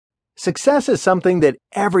Success is something that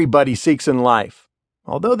everybody seeks in life.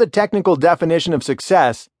 Although the technical definition of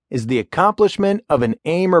success is the accomplishment of an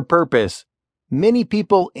aim or purpose, many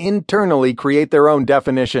people internally create their own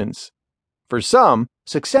definitions. For some,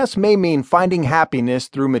 success may mean finding happiness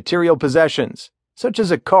through material possessions, such as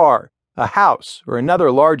a car, a house, or another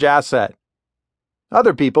large asset.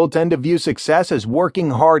 Other people tend to view success as working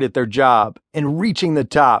hard at their job and reaching the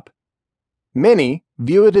top. Many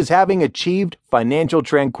view it as having achieved financial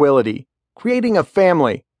tranquility, creating a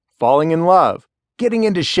family, falling in love, getting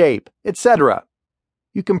into shape, etc.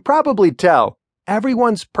 You can probably tell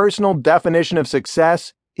everyone's personal definition of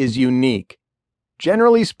success is unique.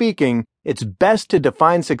 Generally speaking, it's best to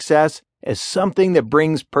define success as something that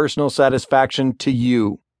brings personal satisfaction to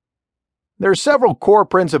you. There are several core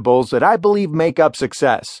principles that I believe make up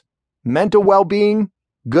success: mental well-being,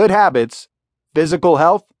 good habits, physical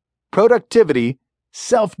health, productivity,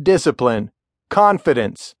 self-discipline,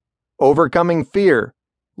 confidence, overcoming fear,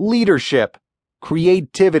 leadership,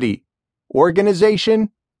 creativity, organization,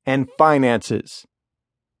 and finances.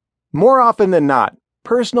 More often than not,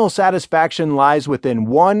 personal satisfaction lies within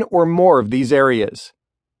one or more of these areas.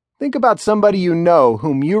 Think about somebody you know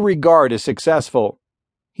whom you regard as successful.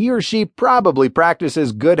 He or she probably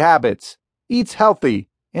practices good habits, eats healthy,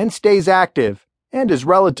 and stays active, and is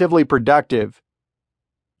relatively productive.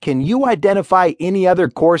 Can you identify any other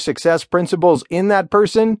core success principles in that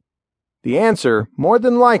person? The answer, more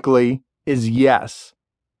than likely, is yes.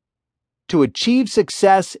 To achieve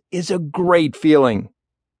success is a great feeling.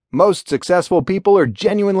 Most successful people are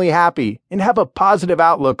genuinely happy and have a positive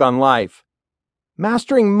outlook on life.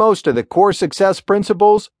 Mastering most of the core success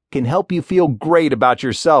principles can help you feel great about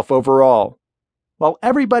yourself overall. While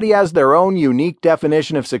everybody has their own unique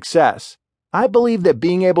definition of success, I believe that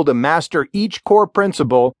being able to master each core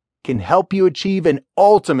principle can help you achieve an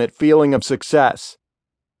ultimate feeling of success.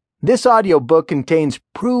 This audiobook contains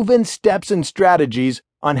proven steps and strategies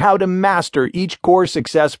on how to master each core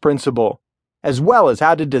success principle, as well as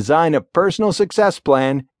how to design a personal success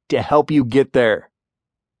plan to help you get there.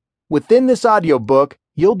 Within this audiobook,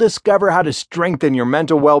 you'll discover how to strengthen your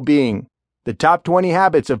mental well-being, the top 20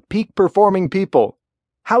 habits of peak-performing people,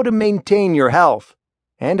 how to maintain your health,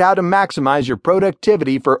 and how to maximize your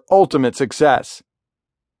productivity for ultimate success.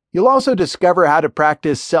 You'll also discover how to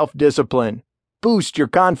practice self-discipline, boost your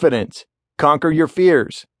confidence, conquer your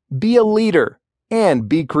fears, be a leader, and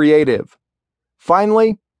be creative.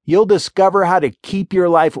 Finally, you'll discover how to keep your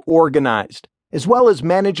life organized, as well as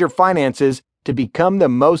manage your finances to become the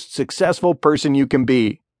most successful person you can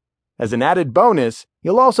be. As an added bonus,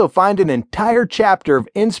 you'll also find an entire chapter of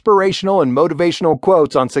inspirational and motivational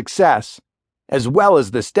quotes on success, as well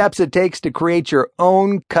as the steps it takes to create your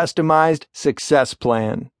own customized success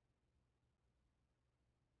plan.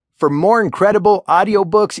 For more incredible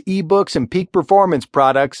audiobooks, ebooks, and peak performance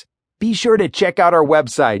products, be sure to check out our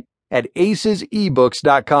website at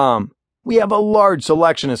acesebooks.com. We have a large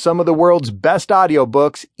selection of some of the world's best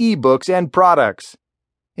audiobooks, ebooks, and products.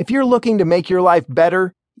 If you're looking to make your life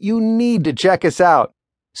better, you need to check us out.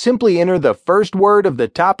 Simply enter the first word of the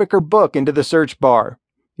topic or book into the search bar.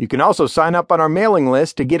 You can also sign up on our mailing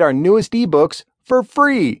list to get our newest ebooks for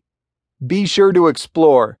free. Be sure to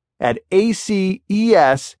explore at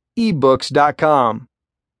acesebooks.com.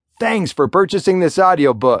 Thanks for purchasing this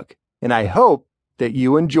audiobook, and I hope that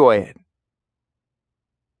you enjoy it.